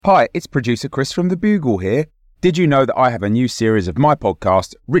Hi, it's producer Chris from The Bugle here. Did you know that I have a new series of my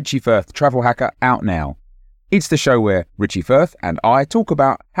podcast, Richie Firth Travel Hacker, out now? It's the show where Richie Firth and I talk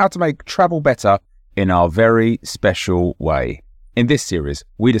about how to make travel better in our very special way. In this series,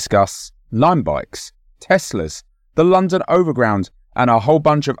 we discuss Lime bikes, Teslas, the London Overground, and a whole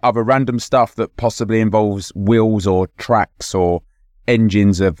bunch of other random stuff that possibly involves wheels or tracks or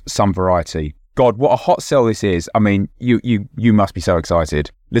engines of some variety. God, what a hot sell this is. I mean, you must be so excited.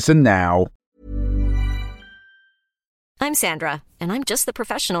 Listen now. I'm Sandra, and I'm just the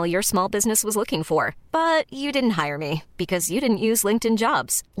professional your small business was looking for. But you didn't hire me because you didn't use LinkedIn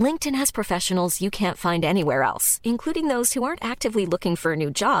Jobs. LinkedIn has professionals you can't find anywhere else, including those who aren't actively looking for a new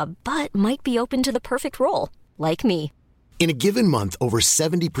job, but might be open to the perfect role, like me. In a given month, over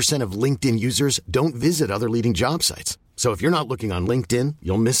 70% of LinkedIn users don't visit other leading job sites. So if you're not looking on LinkedIn,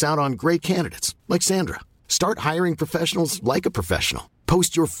 you'll miss out on great candidates like Sandra. Start hiring professionals like a professional.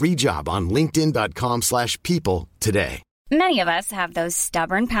 Post your free job on linkedin.com/people today. Many of us have those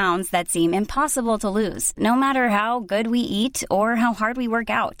stubborn pounds that seem impossible to lose, no matter how good we eat or how hard we work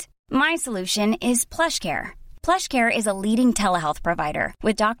out. My solution is PlushCare. PlushCare is a leading telehealth provider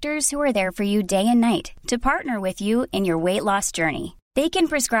with doctors who are there for you day and night to partner with you in your weight loss journey. They can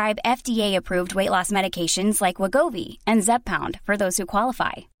prescribe FDA-approved weight loss medications like Wegovy and Zepbound for those who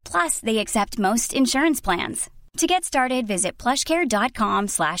qualify. Plus, they accept most insurance plans. To get started, visit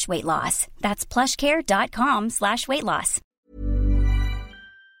plushcare.com/weight loss. That's plushcare.com/weight loss.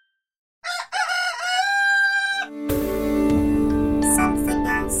 Something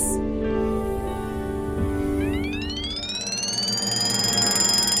else.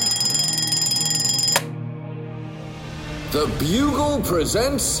 The Bugle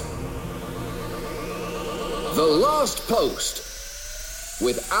presents The Last Post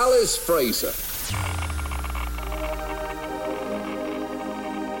with Alice Fraser.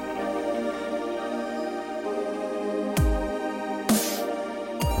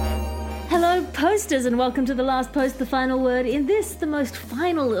 Hello, posters, and welcome to The Last Post, the final word in this, the most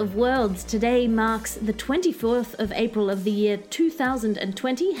final of worlds. Today marks the 24th of April of the year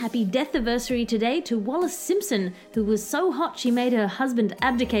 2020. Happy death anniversary today to Wallis Simpson, who was so hot she made her husband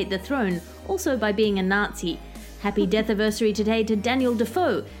abdicate the throne, also by being a Nazi. Happy death anniversary today to Daniel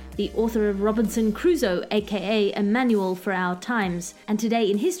Defoe, the author of Robinson Crusoe, aka A Manual for Our Times. And today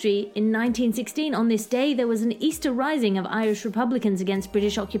in history, in 1916, on this day, there was an Easter Rising of Irish Republicans against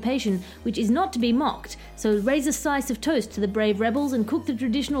British occupation, which is not to be mocked. So raise a slice of toast to the brave rebels and cook the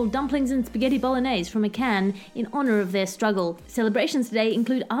traditional dumplings and spaghetti bolognese from a can in honour of their struggle. Celebrations today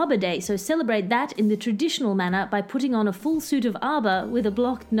include Arbor Day, so celebrate that in the traditional manner by putting on a full suit of arbor with a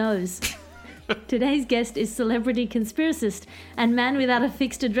blocked nose. Today's guest is celebrity conspiracist and man without a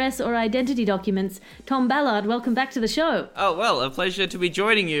fixed address or identity documents, Tom Ballard. Welcome back to the show. Oh, well, a pleasure to be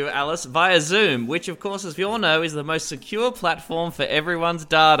joining you, Alice, via Zoom, which, of course, as we all know, is the most secure platform for everyone's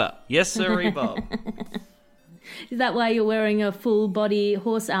data. Yes, sir, Bob. Is that why you're wearing a full-body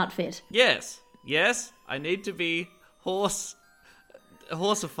horse outfit? Yes, I need to be horsified.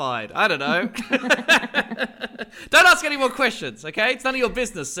 I don't know. Don't ask any more questions, okay? It's none of your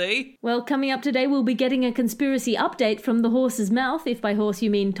business, see? Well, coming up today, we'll be getting a conspiracy update from the horse's mouth, if by horse you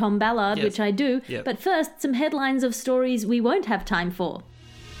mean Tom Ballard, Yes. which I do. Yep. But first, some headlines of stories we won't have time for.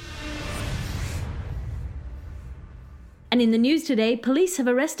 And in the news today, police have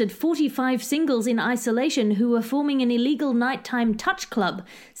arrested 45 singles in isolation who were forming an illegal nighttime touch club.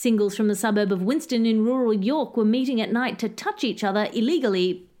 Singles from the suburb of Winston in rural York were meeting at night to touch each other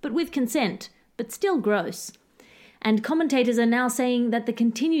illegally, but with consent, but still gross. And commentators are now saying that the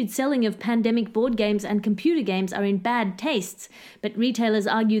continued selling of pandemic board games and computer games are in bad tastes, but retailers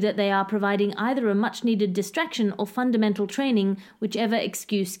argue that they are providing either a much-needed distraction or fundamental training, whichever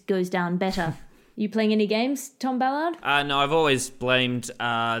excuse goes down better. You playing any games, Tom Ballard? No, I've always blamed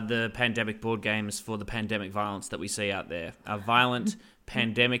the pandemic board games for the pandemic violence that we see out there. Violent,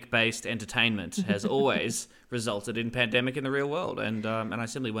 pandemic-based entertainment has always resulted in pandemic in the real world, and I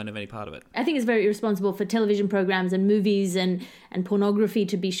simply won't have any part of it. I think it's very irresponsible for television programs and movies and pornography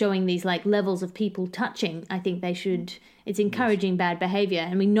to be showing these like levels of people touching. I think they should. It's encouraging bad behavior,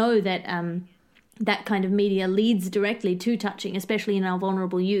 and we know that that kind of media leads directly to touching, especially in our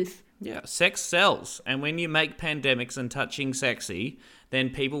vulnerable youth. Yeah, sex sells, and when you make pandemics and touching sexy,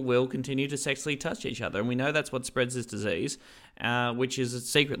 then people will continue to sexually touch each other, and we know that's what spreads this disease, which is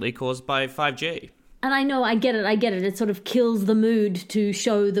secretly caused by 5G. And I know, I get it. It sort of kills the mood to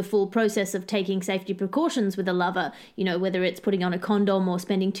show the full process of taking safety precautions with a lover, you know, whether it's putting on a condom or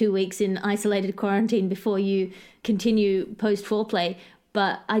spending 2 weeks in isolated quarantine before you continue post-foreplay.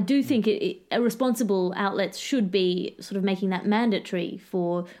 But I do think responsible outlets should be sort of making that mandatory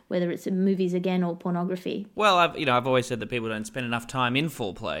for whether it's movies again or pornography. Well, I've always said that people don't spend enough time in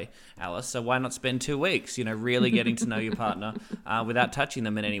foreplay, Alice. So why not spend 2 weeks, really getting to know your partner without touching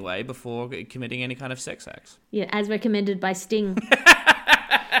them in any way before committing any kind of sex acts? Yeah, as recommended by Sting.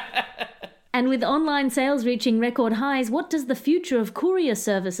 And with online sales reaching record highs, what does the future of courier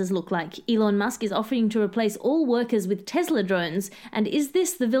services look like? Elon Musk is offering to replace all workers with Tesla drones, and is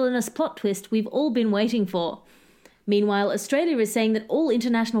this the villainous plot twist we've all been waiting for? Meanwhile, Australia is saying that all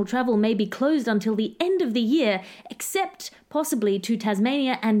international travel may be closed until the end of the year, except possibly to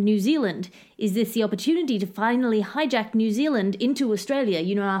Tasmania and New Zealand. Is this the opportunity to finally hijack New Zealand into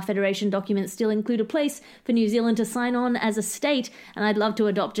Australia? Our Federation documents still include a place for New Zealand to sign on as a state, and I'd love to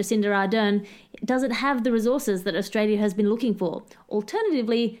adopt Jacinda Ardern. Does it have the resources that Australia has been looking for?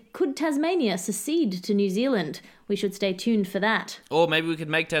 Alternatively, could Tasmania secede to New Zealand? We should stay tuned for that. Or maybe we could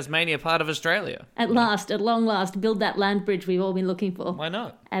make Tasmania part of Australia. At long last, build that land bridge we've all been looking for. Why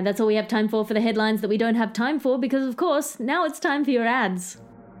not? And that's all we have time for the headlines that we don't have time for, because, of course, now it's time for your ads.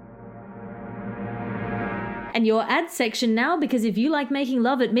 And your ad section now, because if you like making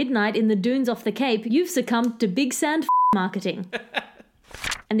love at midnight in the dunes off the Cape, you've succumbed to big sand marketing.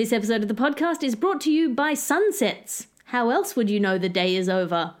 And this episode of the podcast is brought to you by Sunsets. How else would you know the day is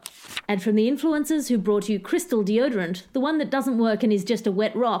over? And from the influencers who brought you Crystal Deodorant, the one that doesn't work and is just a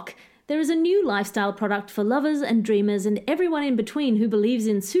wet rock, there is a new lifestyle product for lovers and dreamers and everyone in between who believes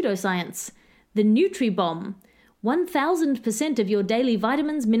in pseudoscience. The Nutri-Bomb. 1000% of your daily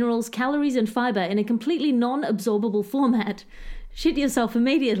vitamins, minerals, calories and fibre in a completely non-absorbable format. Shit yourself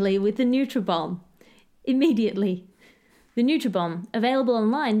immediately with the Nutri-Bomb. Immediately. The Nutri-Bomb, available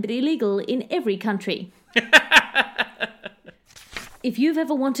online but illegal in every country. If you've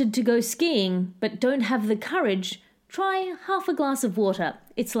ever wanted to go skiing but don't have the courage, try half a glass of water.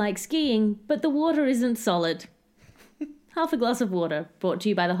 It's like skiing, but the water isn't solid. Half a glass of water, brought to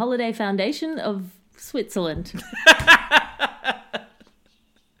you by the Holiday Foundation of Switzerland.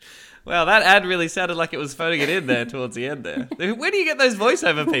 Well, that ad really sounded like it was phoning it in there towards the end there. Where do you get those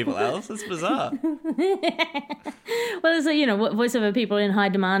voiceover people, Alice? That's bizarre. Well, so, voiceover people are in high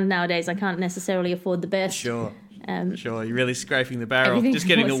demand nowadays. I can't necessarily afford the best. Sure. Sure, you're really scraping the barrel. Just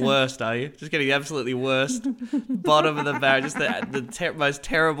getting the worst, are you? Just getting the absolutely worst bottom of the barrel. Just the most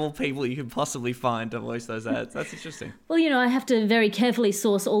terrible people you can possibly find to voice those ads. That's interesting. Well, I have to very carefully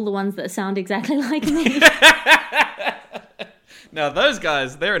source all the ones that sound exactly like me. Now, those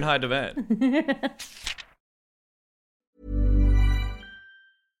guys, they're in high demand.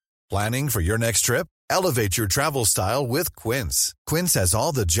 Planning for your next trip? Elevate your travel style with Quince. Quince has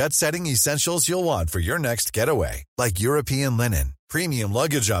all the jet-setting essentials you'll want for your next getaway, like European linen, premium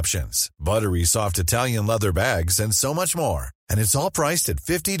luggage options, buttery soft Italian leather bags, and so much more. And it's all priced at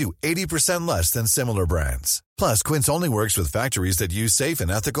 50 to 80% less than similar brands. Plus, Quince only works with factories that use safe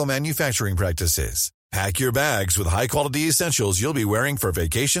and ethical manufacturing practices. Pack your bags with high-quality essentials you'll be wearing for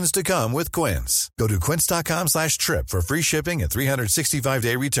vacations to come with Quince. Go to quince.com/trip for free shipping and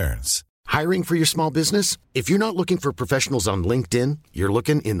 365-day returns. Hiring for your small business? If you're not looking for professionals on LinkedIn, you're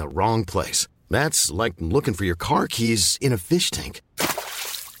looking in the wrong place. That's like looking for your car keys in a fish tank.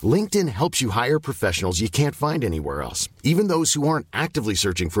 LinkedIn helps you hire professionals you can't find anywhere else, even those who aren't actively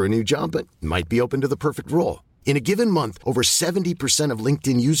searching for a new job but might be open to the perfect role. In a given month, over 70% of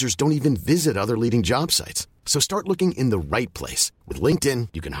LinkedIn users don't even visit other leading job sites. So start looking in the right place. With LinkedIn,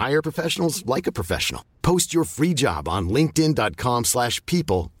 you can hire professionals like a professional. Post your free job on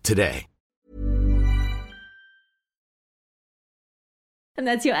linkedin.com/people today. And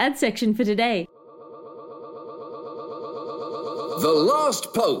that's your ad section for today. The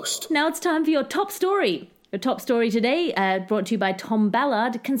Last Post. Now it's time for your top story. Your top story today, brought to you by Tom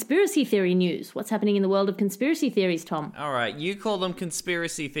Ballard, conspiracy theory news. What's happening in the world of conspiracy theories, Tom? All right, you call them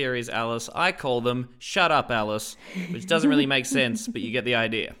conspiracy theories, Alice. I call them shut up, Alice, which doesn't really make sense, but you get the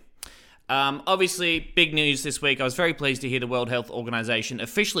idea. Obviously, big news this week. I was very pleased to hear the World Health Organization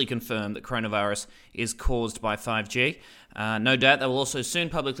officially confirm that coronavirus is caused by 5G. No doubt they will also soon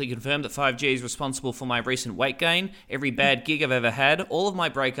publicly confirm that 5G is responsible for my recent weight gain, every bad gig I've ever had, all of my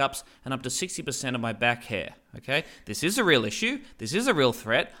breakups, and up to 60% of my back hair. Okay? This is a real issue. This is a real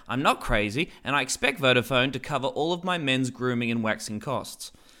threat. I'm not crazy, and I expect Vodafone to cover all of my men's grooming and waxing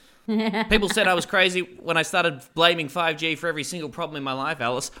costs. People said I was crazy when I started blaming 5G for every single problem in my life,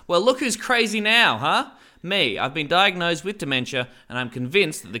 Alice. Well, look who's crazy now, huh? Me. I've been diagnosed with dementia, and I'm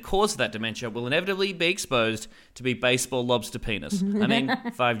convinced that the cause of that dementia will inevitably be exposed to be baseball lobster penis. I mean,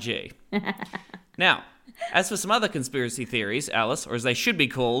 5G. Now, as for some other conspiracy theories, Alice, or as they should be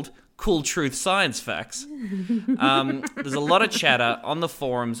called, cool truth science facts. There's a lot of chatter on the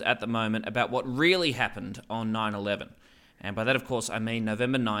forums at the moment about what really happened on 9/11. And by that, of course, I mean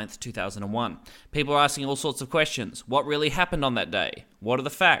November 9th, 2001. People are asking all sorts of questions. What really happened on that day? What are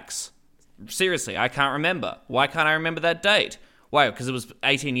the facts? Seriously, I can't remember. Why can't I remember that date? Why? Because it was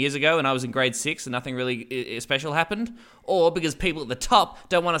 18 years ago and I was in grade 6 and nothing really special happened? Or because people at the top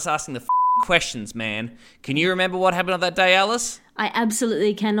don't want us asking the questions, man. Can you remember what happened on that day, Alice? I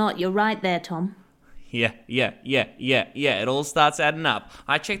absolutely cannot. You're right there, Tom. Yeah. It all starts adding up.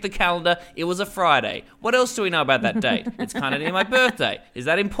 I checked the calendar. It was a Friday. What else do we know about that date? It's kind of near my birthday. Is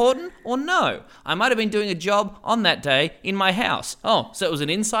that important or no? I might have been doing a job on that day in my house. Oh, so it was an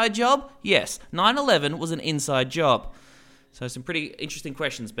inside job? Yes. 9/11 was an inside job. So some pretty interesting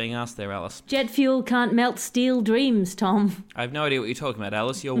questions being asked there, Alice. Jet fuel can't melt steel dreams, Tom. I have no idea what you're talking about,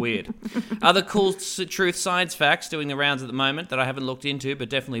 Alice. You're weird. Other cool truth science facts doing the rounds at the moment that I haven't looked into but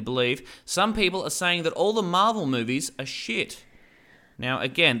definitely believe. Some people are saying that all the Marvel movies are shit. Now,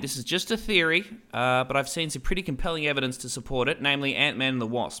 again, this is just a theory, but I've seen some pretty compelling evidence to support it, namely Ant-Man and the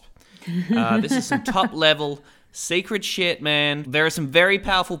Wasp. This is some top-level secret shit, man. There are some very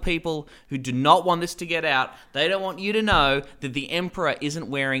powerful people who do not want this to get out. They don't want you to know that the Emperor isn't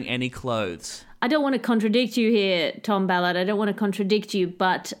wearing any clothes. I don't want to contradict you here, Tom Ballard. I don't want to contradict you,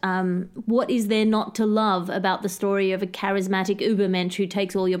 but what is there not to love about the story of a charismatic Ubermensch who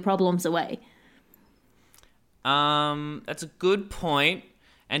takes all your problems away? That's a good point.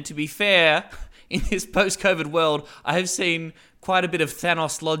 And to be fair, in this post-COVID world, I have seen quite a bit of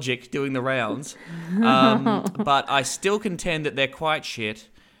Thanos logic doing the rounds. But I still contend that they're quite shit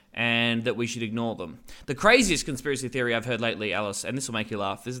and that we should ignore them. The craziest conspiracy theory I've heard lately, Alice, and this will make you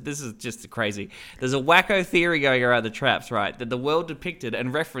laugh, this is just crazy. There's a wacko theory going around the traps, right, that the world depicted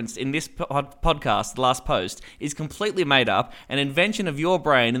and referenced in this podcast, the last post, is completely made up, an invention of your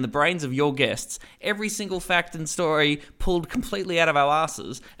brain and the brains of your guests. Every single fact and story pulled completely out of our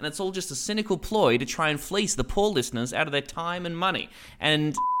asses, and it's all just a cynical ploy to try and fleece the poor listeners out of their time and money.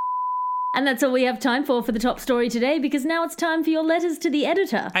 And that's all we have time for the top story today, because now it's time for your letters to the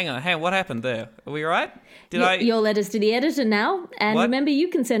editor. Hang on, what happened there? Are we all right? Your letters to the editor now. And what? Remember, you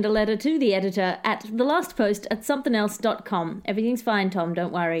can send a letter to the editor at thelastpost@somethingelse.com. Everything's fine, Tom,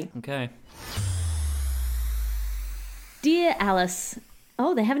 don't worry. Okay. Dear Alice.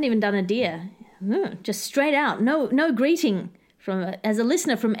 Oh, they haven't even done a dear. Just straight out. No greeting. As a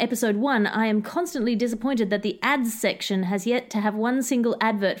listener from episode 1, I am constantly disappointed that the ads section has yet to have one single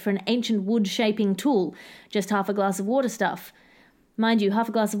advert for an ancient wood shaping tool, just half a glass of water stuff. Mind you, half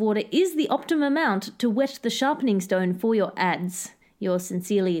a glass of water is the optimum amount to wet the sharpening stone for your ads. Yours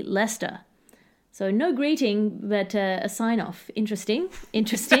sincerely, Lester. So no greeting, but a sign-off. Interesting.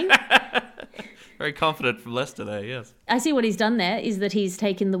 Very confident from Lester there, yes. I see what he's done there is that he's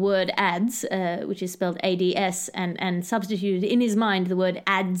taken the word ads, which is spelled ADS, and substituted in his mind the word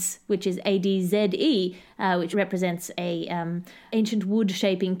ads, which is ADZE, which represents a ancient wood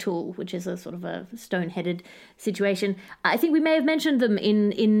shaping tool, which is a sort of a stone-headed situation. I think we may have mentioned them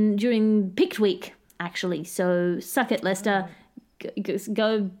in during Picked Week, actually. So suck it, Lester.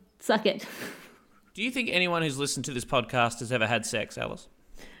 Go suck it. Do you think anyone who's listened to this podcast has ever had sex, Alice?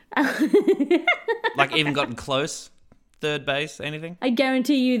 Like even gotten close? Third base? Anything? I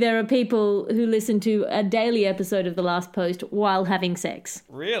guarantee you there are people who listen to a daily episode of The Last Post while having sex.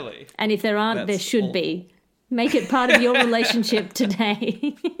 Really? And if there aren't, there should be. Make it part of your relationship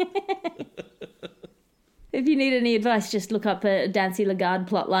today. If you need any advice, just look up a Dancy Lagarde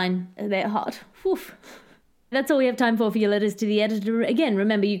plotline. They're hot. Woof. That's all we have time for your letters to the editor. Again,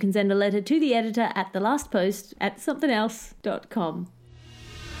 remember you can send a letter to the editor at thelastpost@somethingelse.com.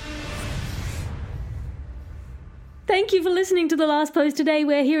 Thank you for listening to The Last Post today.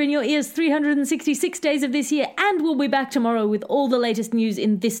 We're here in your ears 366 days of this year, and we'll be back tomorrow with all the latest news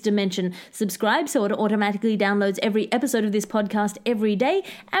in this dimension. Subscribe so it automatically downloads every episode of this podcast every day,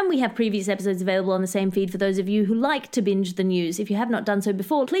 and we have previous episodes available on the same feed for those of you who like to binge the news. If you have not done so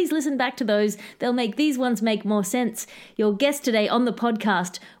before, please listen back to those. They'll make these ones make more sense. Your guest today on the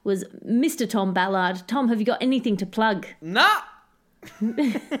podcast was Mr. Tom Ballard. Tom, have you got anything to plug? Nah.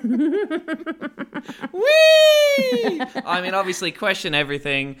 Whee! I mean, obviously, question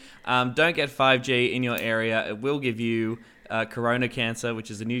everything. Don't get 5G in your area. It will give you corona cancer, which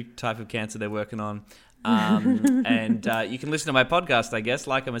is a new type of cancer they're working on. And you can listen to my podcast, I guess,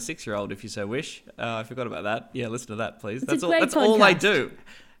 like I'm a 6-year-old, if you so wish. I forgot about that. Yeah, listen to that, please. That's all I do.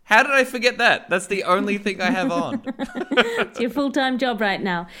 How did I forget that? That's the only thing I have on. It's your full-time job right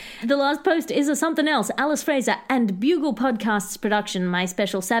now. The last post is a Something Else, Alice Fraser and Bugle Podcasts production. My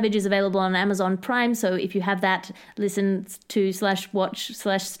special Savage is available on Amazon Prime, so if you have that, listen to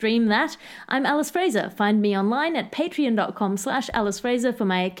 /watch/stream that. I'm Alice Fraser. Find me online at patreon.com/Alice Fraser for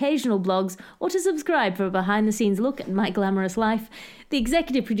my occasional blogs or to subscribe for a behind-the-scenes look at my glamorous life. The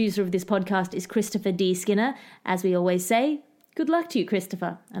executive producer of this podcast is Christopher D. Skinner. As we always say, good luck to you,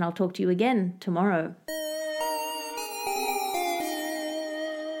 Christopher, and I'll talk to you again tomorrow.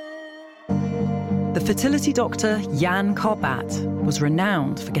 The fertility doctor Jan Karbat was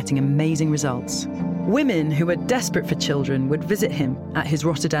renowned for getting amazing results. Women who were desperate for children would visit him at his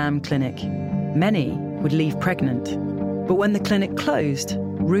Rotterdam clinic. Many would leave pregnant. But when the clinic closed,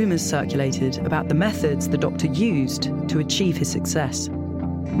 rumours circulated about the methods the doctor used to achieve his success.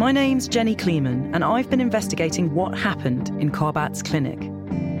 My name's Jenny Kleeman, and I've been investigating what happened in Karbat's clinic.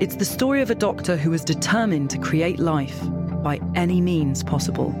 It's the story of a doctor who was determined to create life by any means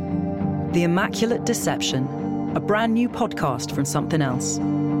possible. The Immaculate Deception, a brand new podcast from Something Else,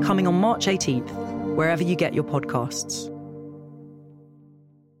 coming on March 18th, wherever you get your podcasts.